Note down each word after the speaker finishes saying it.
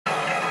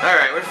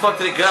Alright, where the fuck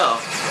did it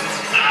go?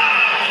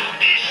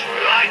 This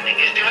lightning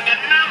is doing a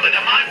number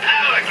to my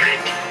power grid.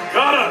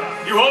 Carter,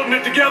 you holding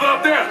it together up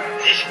there?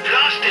 This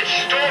blasted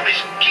storm is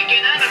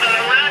kicking Animal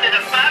around in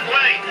a bad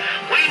way.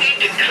 We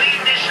need to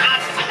clean this up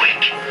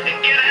quick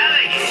and get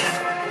out of here.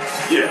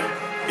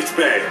 Yeah, it's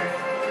bad.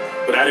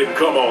 But I didn't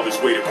come all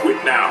this way to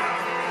quit now.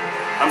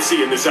 I'm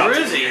seeing this out to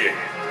the end.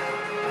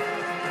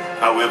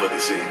 However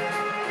this ends.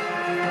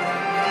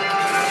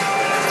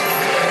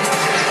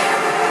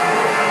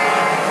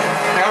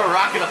 Have a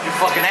rocket up your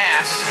fucking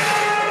ass.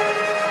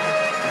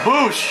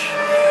 Boosh!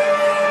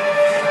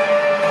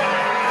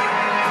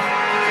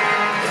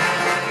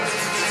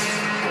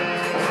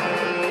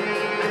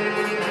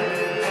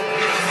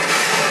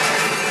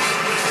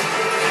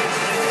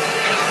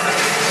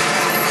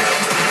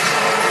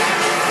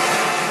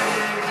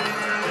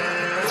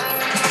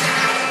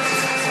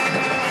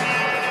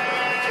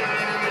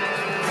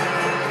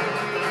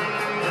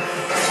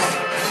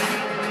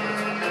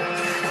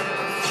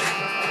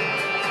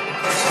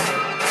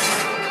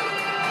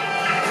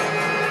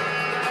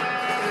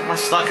 Am I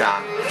stuck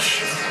on?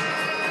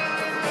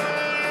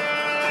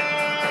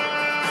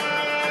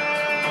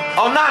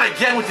 Oh, not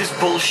again with this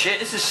bullshit.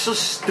 This is so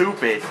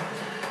stupid.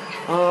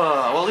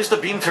 Well, at least the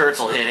beam turrets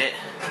will hit it.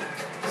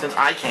 Since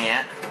I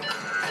can't.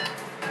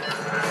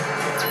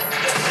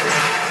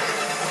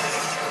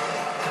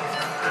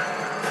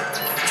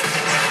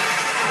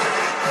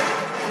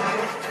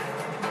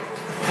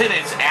 Hitting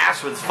its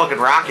ass with its fucking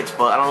rockets,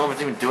 but I don't know if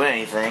it's even doing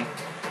anything.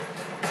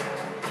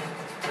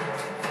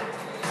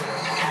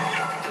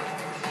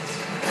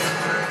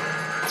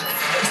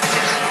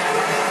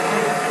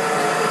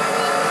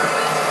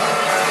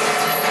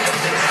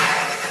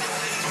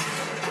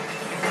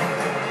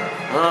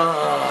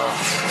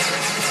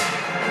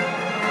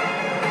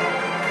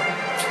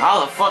 How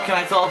the fuck can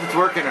I tell if it's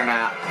working or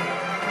not?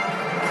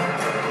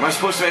 Am I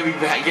supposed to maybe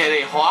get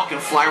a hawk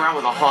and fly around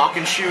with a hawk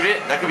and shoot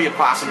it? That could be a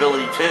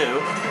possibility too.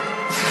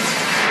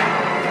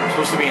 It's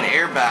supposed to be an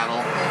air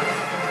battle.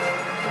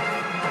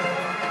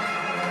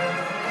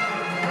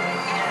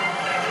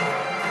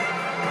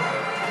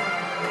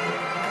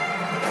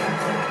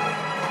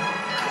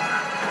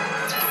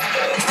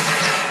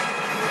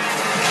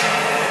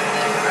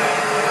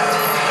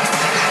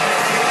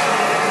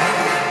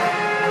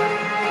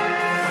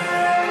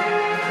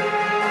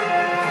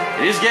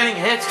 It is getting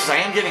hits because I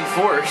am getting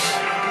force.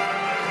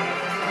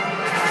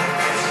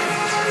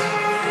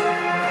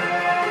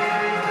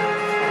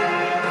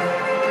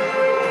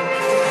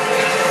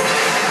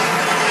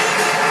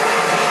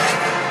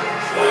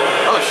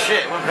 Oh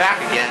shit, it went back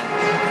again.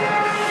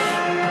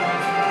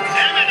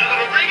 Damn it, I got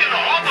a rig in the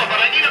hopper, but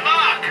I need a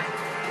mark.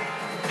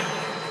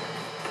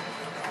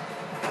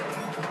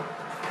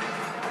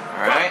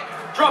 Alright.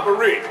 Drop a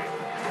rig.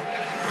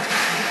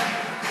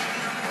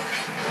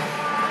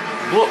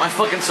 Blew up my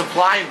fucking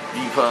supply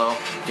depot.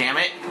 Damn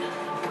it.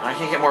 I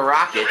can't get more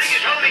rockets. The rig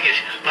is holding it,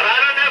 but I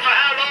don't know for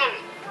how long.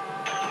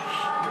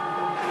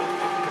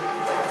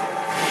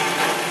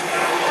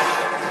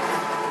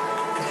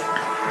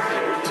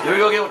 Here we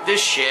go get with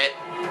this shit.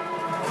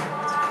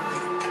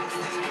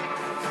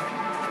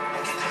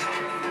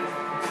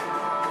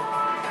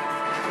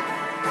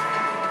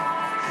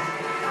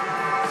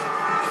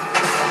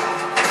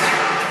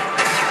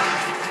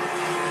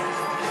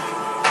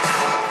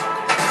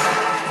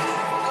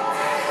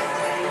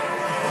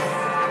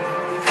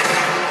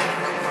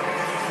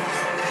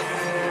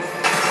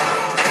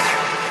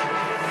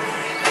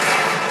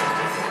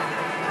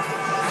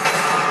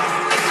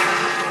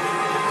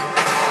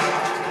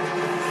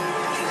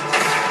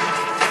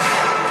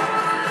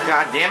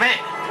 God damn it.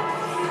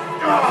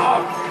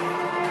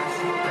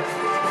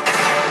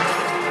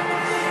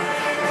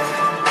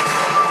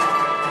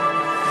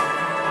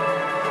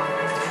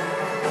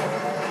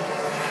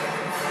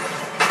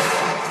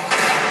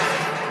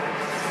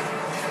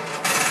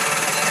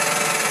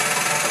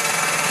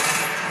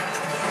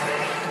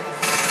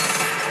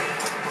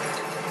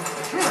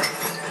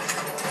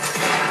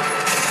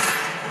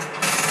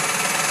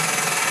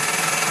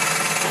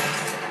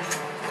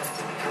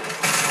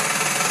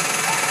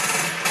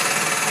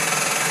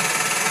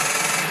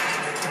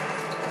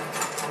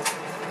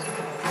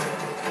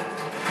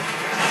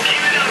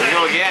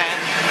 Again.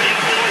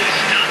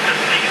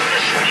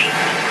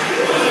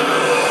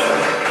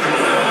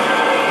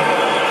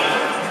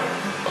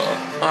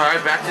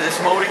 Alright, back to this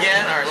mode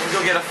again. Alright, let me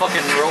go get a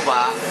fucking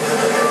robot.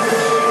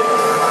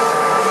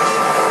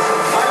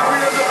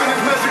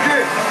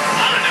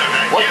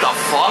 What the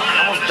fuck?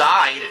 I almost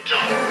died.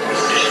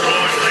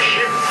 Destroyed my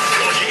ship,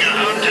 causing a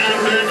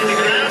hometown burn to the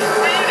ground.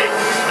 Really?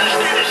 Let's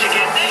do this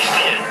again next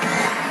year.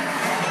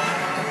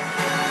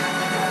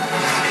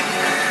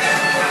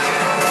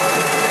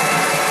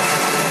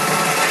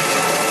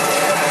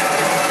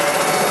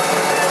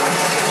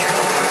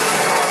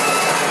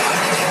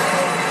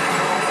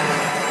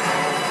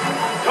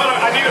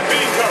 I need a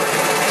beam turret.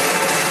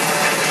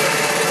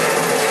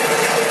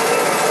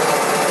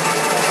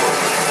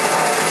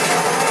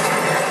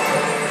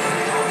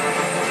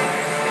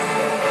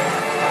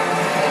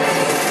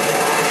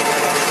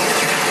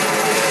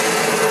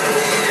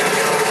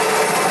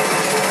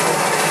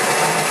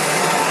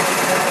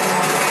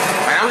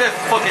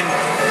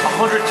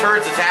 100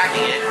 turrets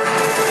attacking it.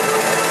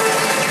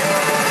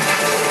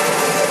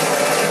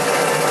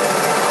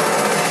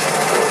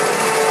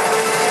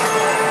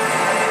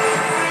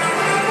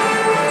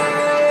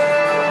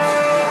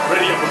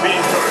 Ready up a beam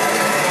turret.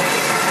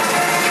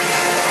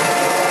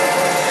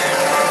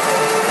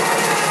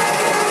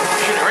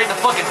 Shoot it right in the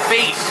fucking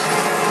face.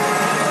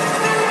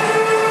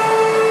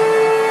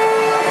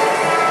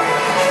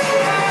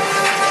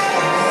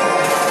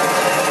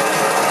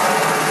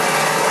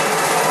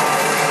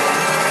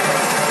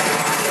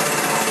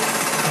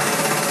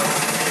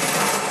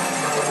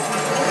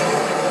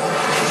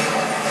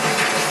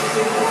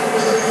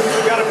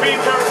 Got a beam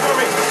turret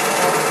coming.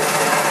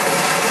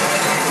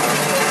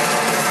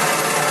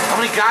 How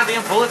many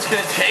goddamn bullets can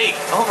it take?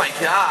 Oh my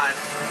god.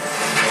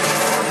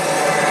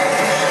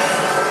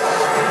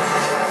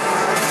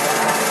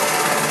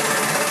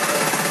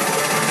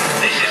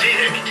 This is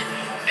it.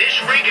 This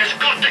rig has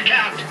got to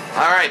count.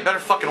 Alright, better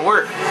fucking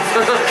work.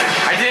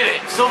 I did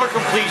it. Silver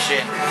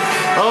completion.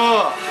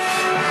 Ugh.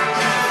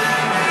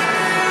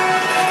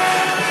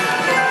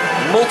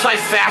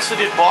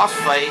 Multifaceted boss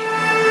fight.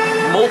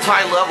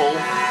 Multi-level.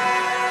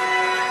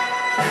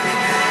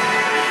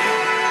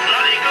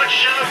 Bloody good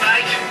show,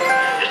 mate.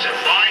 It's a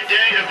fine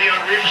day to be on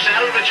Rift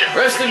Salvager.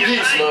 Rest in You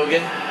peace, say?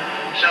 Logan.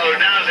 So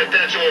now that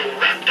that's all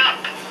wrapped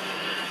up,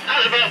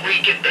 how's about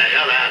we get the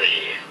hell out of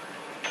here?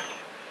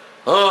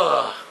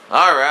 Ugh.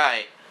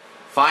 Alright.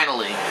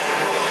 Finally.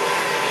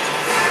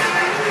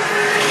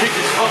 Kick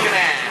his fucking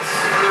ass.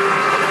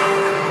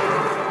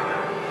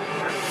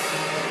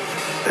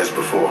 As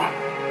before,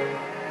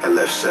 I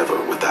left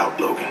Sever without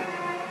Logan.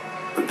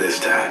 But this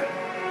time,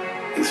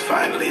 he's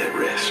finally at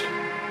rest.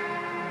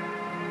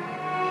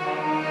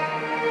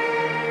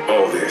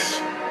 All this,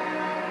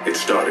 it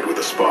started with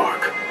a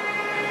spark.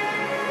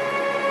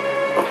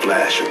 A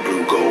flash of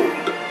blue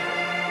gold.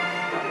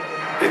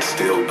 It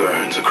still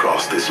burns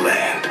across this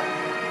land.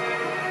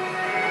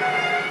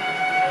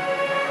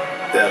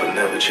 That'll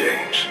never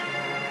change.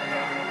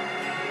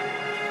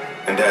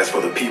 And as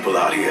for the people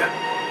out here,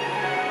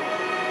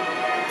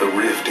 the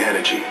Rift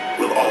energy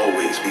will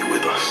always be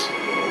with us.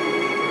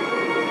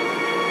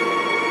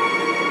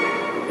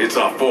 It's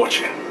our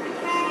fortune.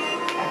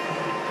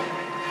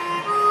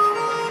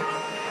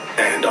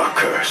 And our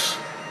curse.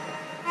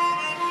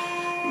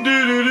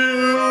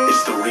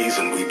 It's the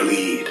reason we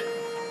bleed.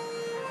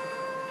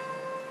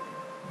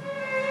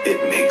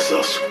 It makes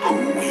us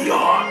who we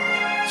are.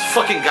 This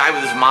fucking guy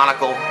with his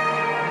monocle.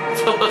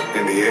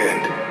 In the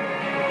end,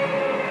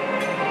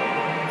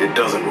 it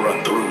doesn't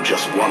run through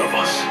just one of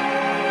us.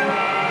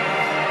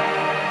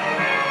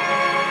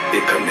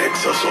 It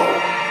connects us all.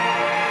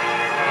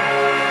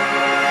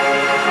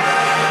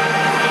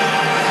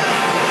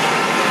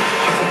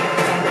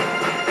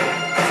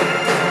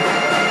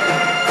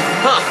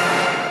 Huh.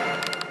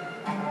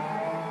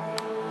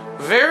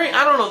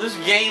 I don't know, this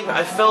game,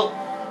 I felt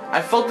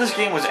this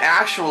game was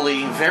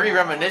actually very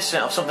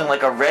reminiscent of something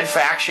like a Red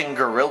Faction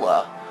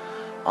Guerrilla.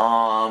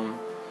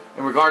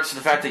 In regards to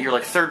the fact that you're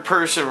like third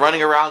person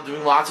running around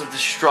doing lots of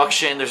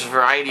destruction, there's a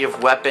variety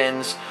of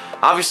weapons.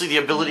 Obviously the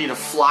ability to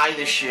fly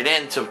this shit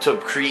in to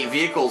create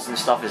vehicles and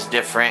stuff is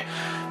different.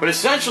 But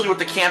essentially what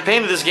the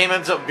campaign of this game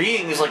ends up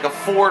being is like a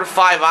 4 to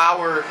 5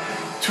 hour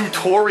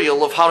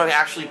tutorial of how to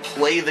actually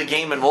play the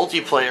game in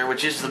multiplayer,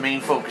 which is the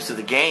main focus of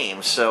the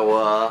game.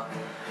 So,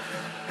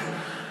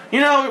 you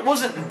know, it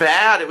wasn't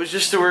bad. It was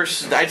just there were,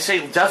 I'd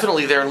say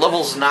definitely there in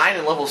levels 9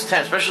 and levels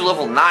 10, especially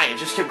level 9, it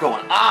just kept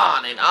going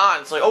on and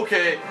on. It's like,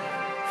 okay,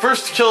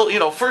 first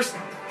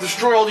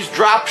destroy all these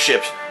drop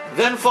ships,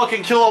 then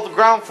fucking kill all the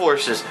ground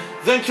forces,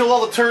 then kill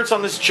all the turrets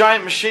on this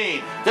giant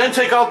machine, then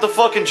take out the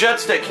fucking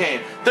jets that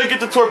came, then get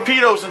the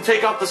torpedoes and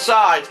take out the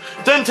sides,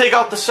 then take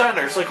out the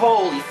center. It's like,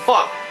 holy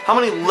fuck, how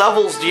many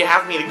levels do you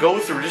have me to go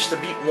through just to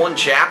beat one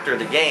chapter of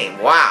the game?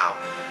 Wow.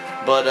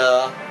 But,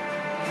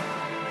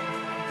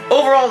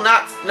 overall,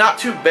 not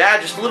too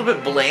bad, just a little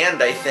bit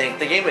bland, I think.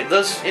 The game, it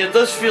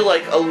does feel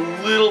like a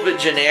little bit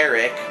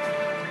generic,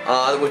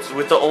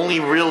 with the only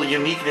real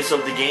uniqueness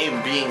of the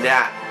game being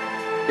that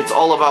it's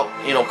all about,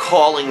 you know,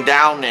 calling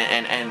down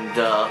and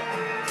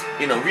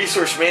you know,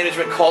 resource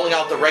management, calling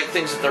out the right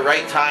things at the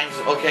right times.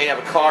 Okay, I have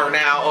a car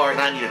now, or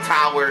now I need a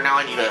tower, now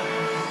I need a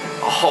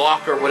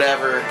hawk or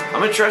whatever.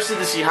 I'm interested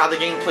to see how the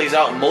game plays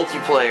out in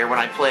multiplayer when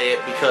I play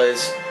it,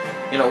 because,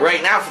 you know,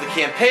 right now for the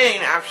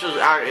campaign, actually,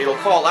 it'll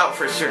call out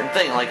for a certain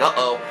thing, like,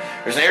 uh-oh,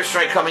 there's an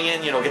airstrike coming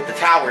in, you know, get the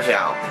towers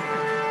out.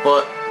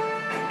 But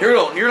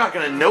you're not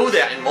going to know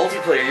that in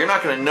multiplayer. You're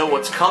not going to know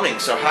what's coming.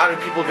 So how are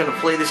people going to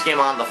play this game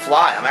on the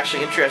fly? I'm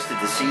actually interested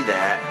to see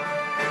that.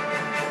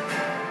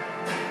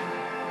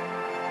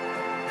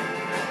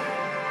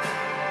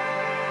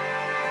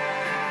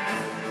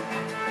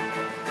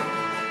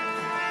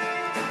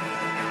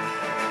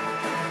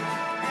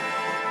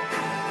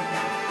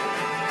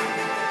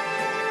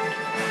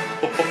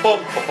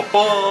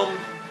 Bum.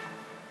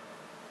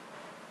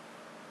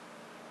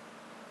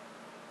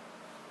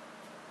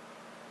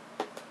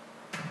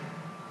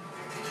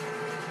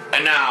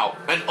 And now,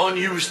 an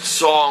unused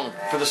song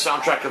for the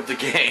soundtrack of the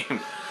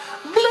game.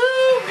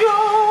 Blue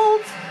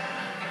Gold!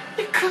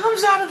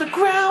 comes out of the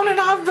ground and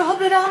I rub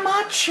it on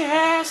my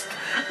chest.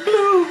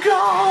 Blue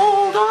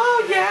gold,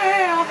 oh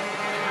yeah.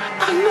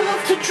 I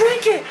love to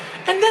drink it.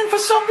 And then for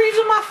some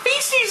reason my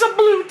feces are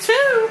blue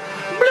too.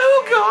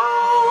 Blue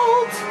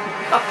gold.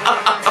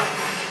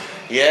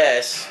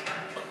 Yes.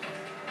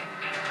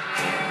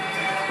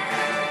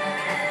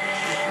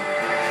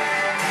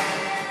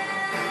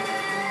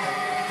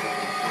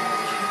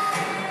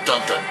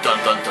 Dun dun dun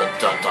dun dun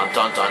dun dun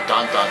dun dun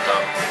dun dun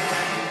dun.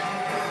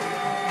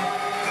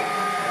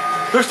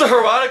 There's the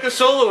harmonica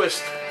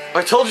soloist.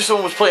 I told you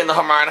someone was playing the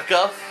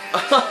harmonica.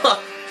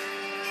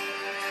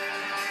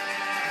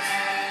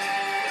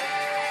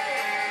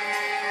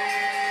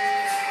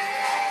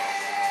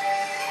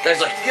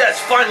 Guy's like, yes,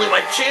 finally my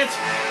chance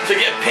to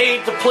get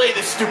paid to play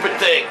this stupid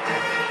thing.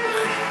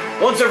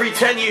 Once every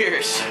 10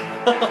 years.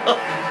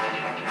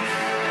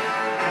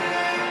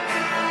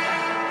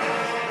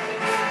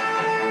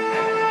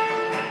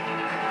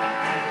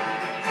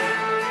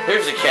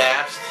 Here's the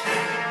cast.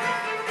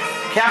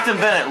 Captain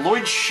Bennett,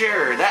 Lloyd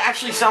Shearer. That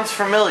actually sounds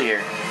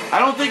familiar. I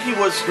don't think he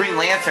was Green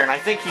Lantern. I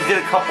think he did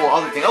a couple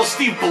other things. Oh,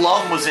 Steve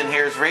Blum was in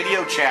here as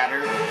Radio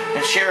Chatter.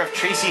 And Sheriff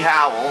Tracy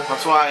Howell.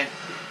 That's why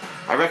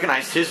I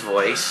recognized his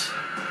voice.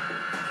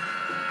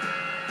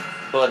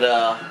 But,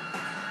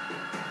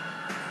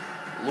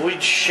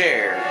 Lloyd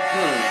Shearer.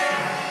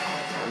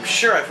 I'm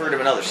sure I've heard him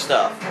in other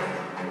stuff.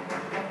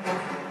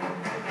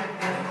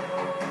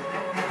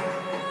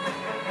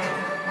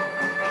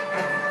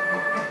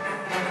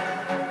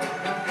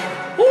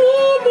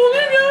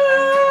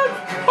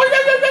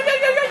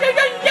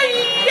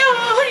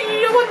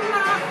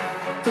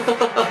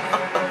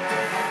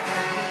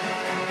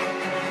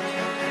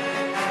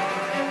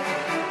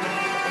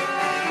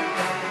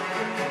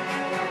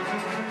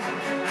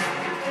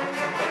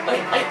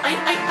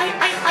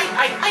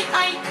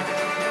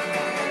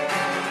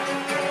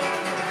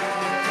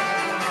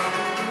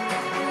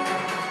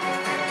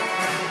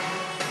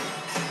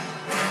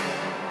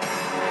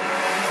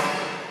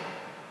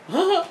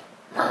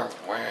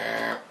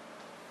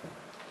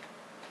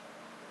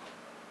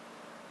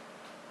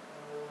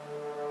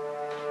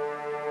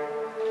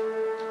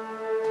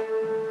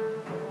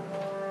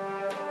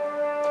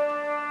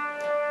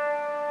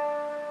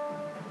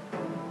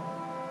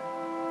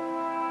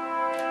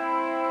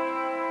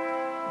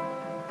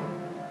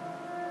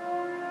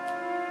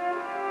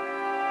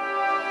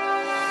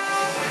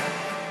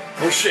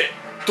 Oh shit.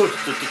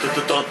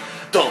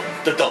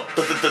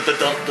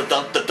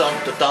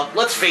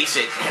 Let's face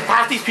it,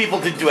 half these people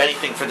didn't do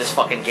anything for this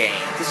fucking game.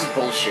 This is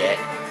bullshit.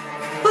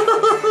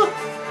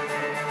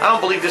 I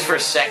don't believe this for a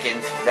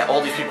second, that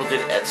all these people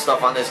did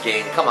stuff on this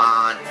game. Come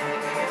on.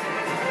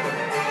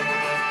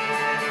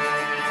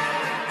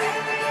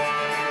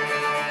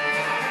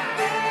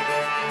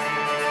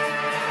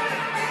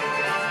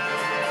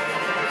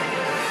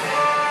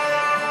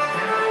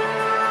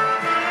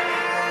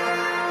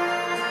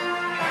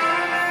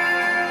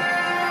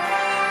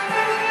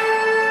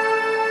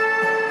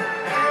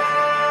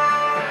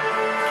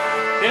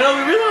 You know,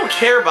 we really don't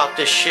care about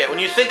this shit. When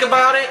you think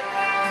about it,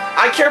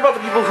 I care about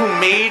the people who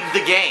made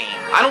the game.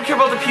 I don't care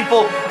about the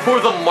people who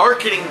are the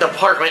marketing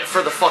department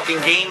for the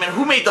fucking game and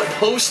who made the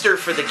poster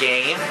for the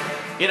game.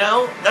 You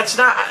know, that's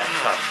not...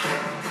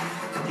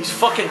 These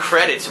fucking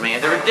credits, man,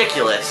 they're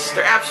ridiculous.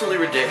 They're absolutely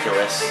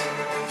ridiculous.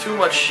 Too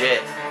much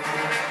shit.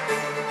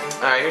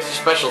 Alright, here's a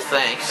special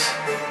thanks.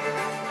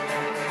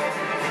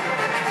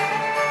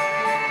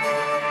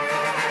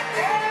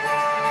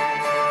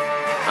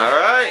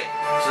 Alright.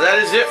 So that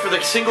is it for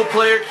the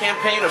single-player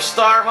campaign of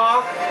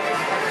StarHawk.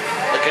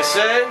 Like I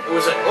said, it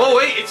was like, oh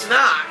wait, it's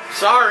not.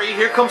 Sorry,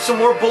 here comes some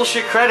more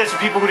bullshit credits of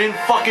people who didn't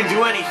fucking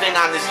do anything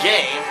on this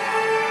game.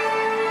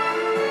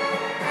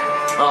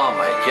 Oh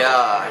my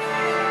god.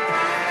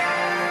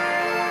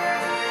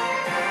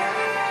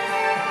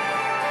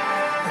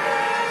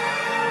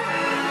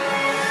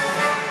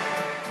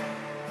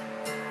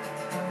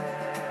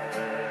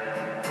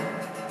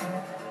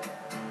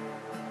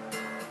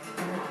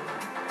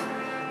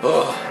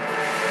 Ugh.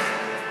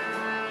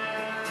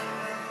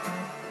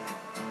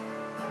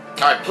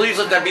 Alright, please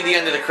let that be the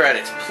end of the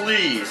credits.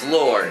 Please,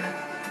 Lord.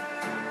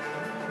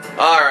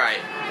 Alright,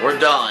 we're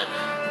done.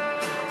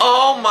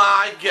 Oh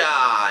my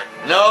god.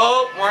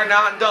 Nope, we're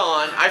not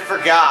done. I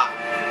forgot.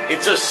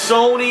 It's a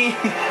Sony...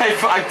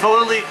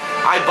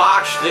 I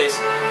botched this.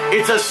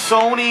 It's a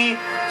Sony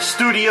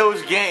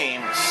Studios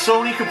game.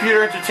 Sony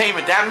Computer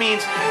Entertainment. That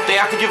means they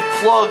have to give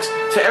plugs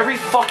to every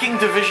fucking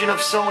division of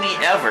Sony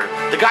ever.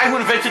 The guy who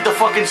invented the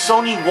fucking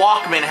Sony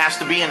Walkman has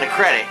to be in the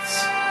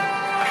credits.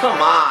 Come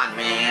on,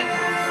 man.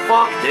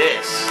 Fuck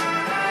this.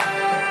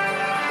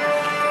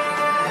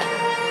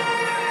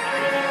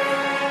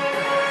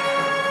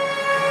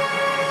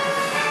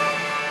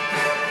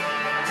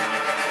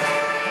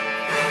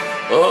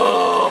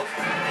 Oh,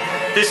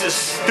 this is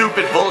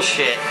stupid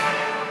bullshit.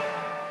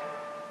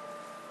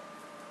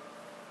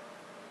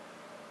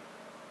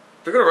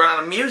 They're gonna run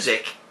out of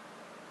music.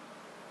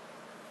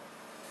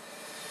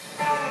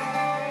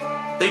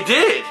 They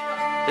did.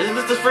 Isn't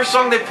this the first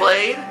song they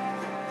played?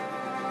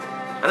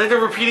 I think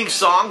they're repeating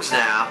songs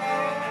now.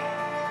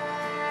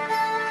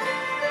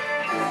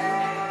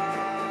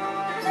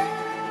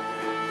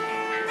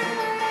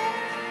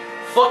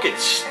 Fucking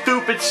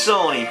stupid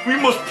Sony. We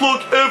must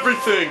plug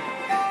everything.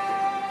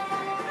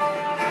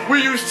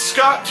 We used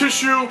Scott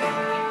tissue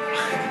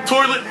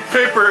toilet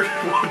paper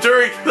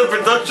during the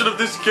production of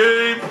this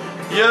game.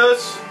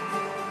 Yes.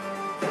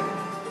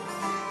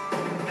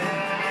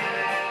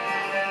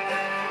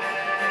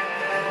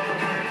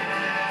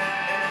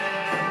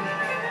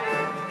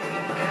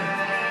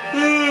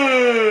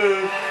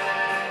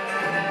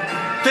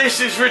 This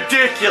is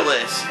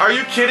ridiculous. Are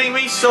you kidding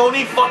me?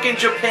 Sony fucking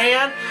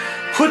Japan?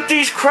 Put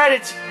these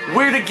credits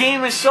where the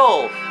game is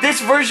sold.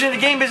 This version of the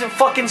game isn't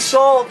fucking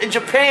sold in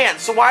Japan,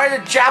 so why are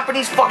the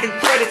Japanese fucking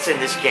credits in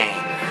this game?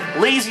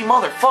 Lazy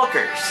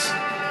motherfuckers.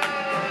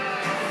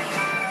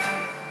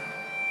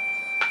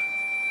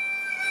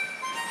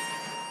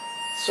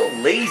 So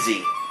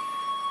lazy.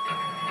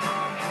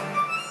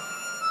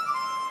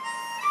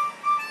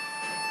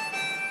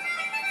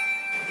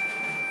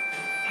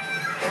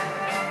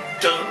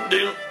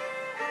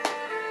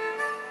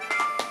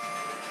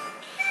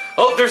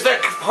 Oh, there's that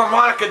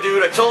harmonica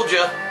dude, I told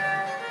you.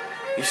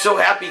 He's so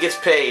happy he gets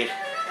paid.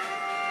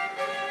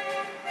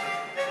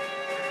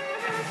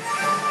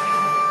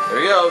 There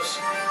he goes.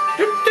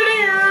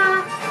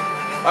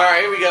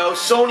 Alright, here we go.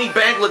 Sony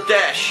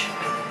Bangladesh.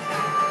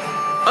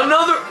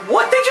 Another...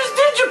 What? They just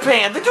did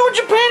Japan. They're doing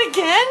Japan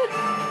again?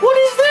 What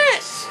is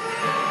this?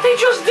 They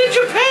just did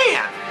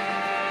Japan.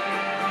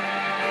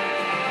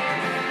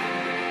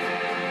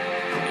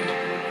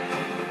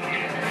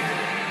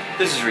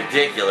 This is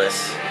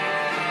ridiculous.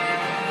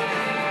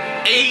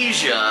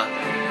 Asia.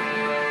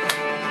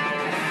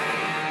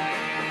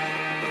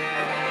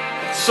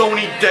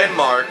 Sony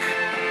Denmark.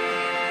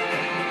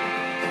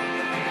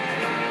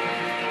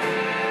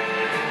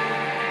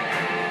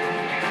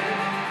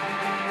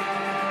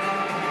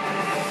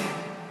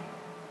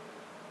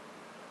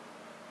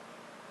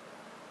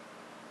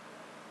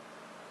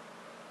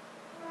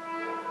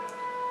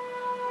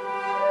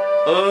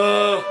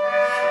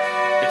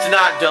 It's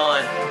not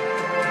done.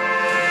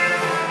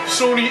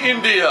 Sony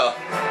India.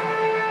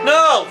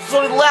 No,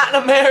 Sony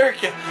Latin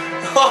America.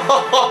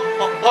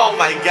 Oh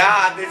my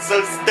God, it's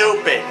so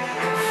stupid.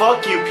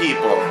 Fuck you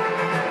people.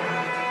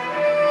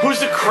 Who's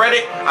the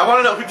credit? I want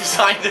to know who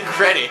designed the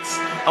credits.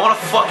 I want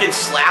to fucking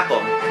slap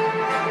them.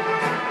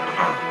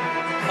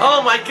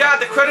 Oh my God,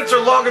 the credits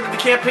are longer than the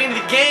campaign of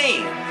the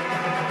game.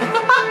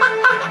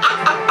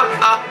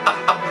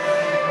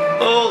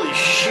 Holy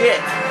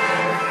shit.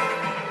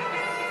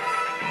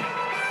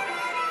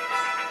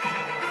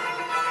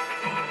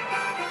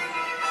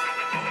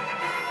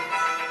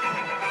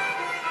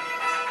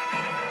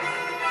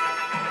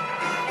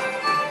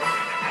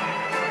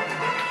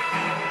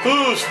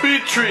 Ooh,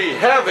 Speed Tree,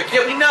 Havoc.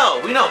 Yeah, we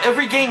know.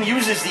 Every game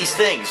uses these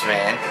things,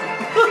 man.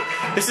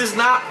 This is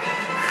not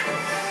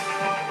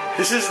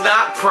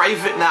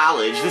private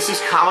knowledge. This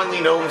is commonly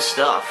known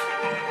stuff.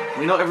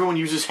 We know everyone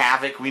uses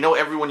Havoc. We know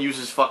everyone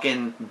uses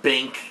fucking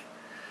Bink.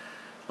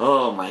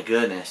 Oh my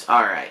goodness.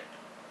 Alright.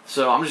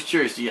 So, I'm just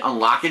curious, do you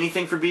unlock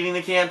anything for beating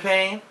the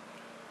campaign?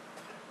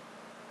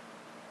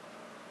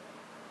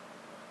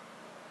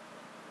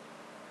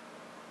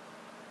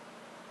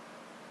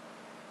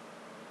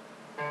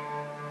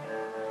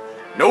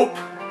 Nope.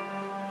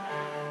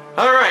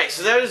 Alright,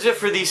 so that is it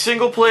for the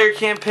single-player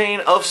campaign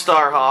of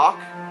StarHawk.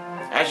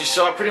 As you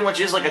saw, it pretty much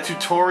is like a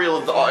tutorial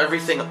of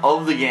everything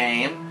of the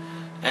game.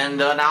 And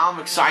now I'm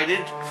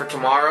excited for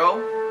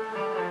tomorrow.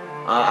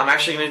 I'm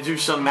actually going to do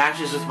some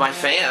matches with my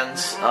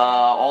fans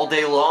all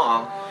day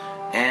long.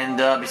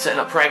 And be setting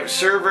up private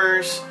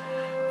servers.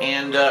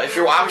 And if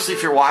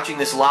you're watching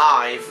this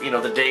live,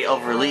 the day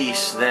of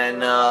release, then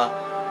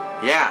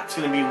yeah, it's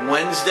going to be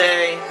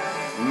Wednesday,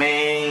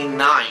 May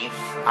 9th.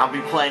 I'll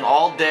be playing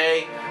all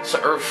day,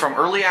 so from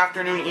early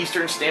afternoon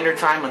Eastern Standard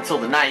Time until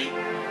the night.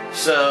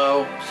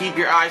 So keep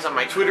your eyes on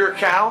my Twitter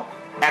account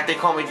at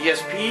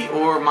TheyCallMeDSP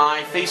or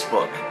my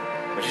Facebook,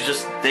 which is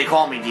just They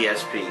Call Me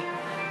DSP.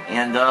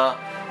 And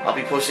I'll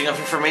be posting up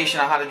information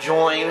on how to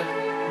join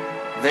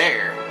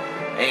there.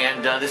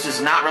 And this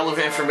is not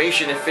relevant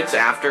information if it's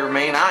after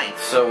May 9th,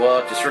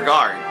 so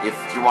disregard if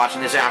you're watching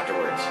this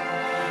afterwards.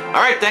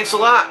 Alright, thanks a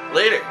lot.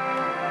 Later.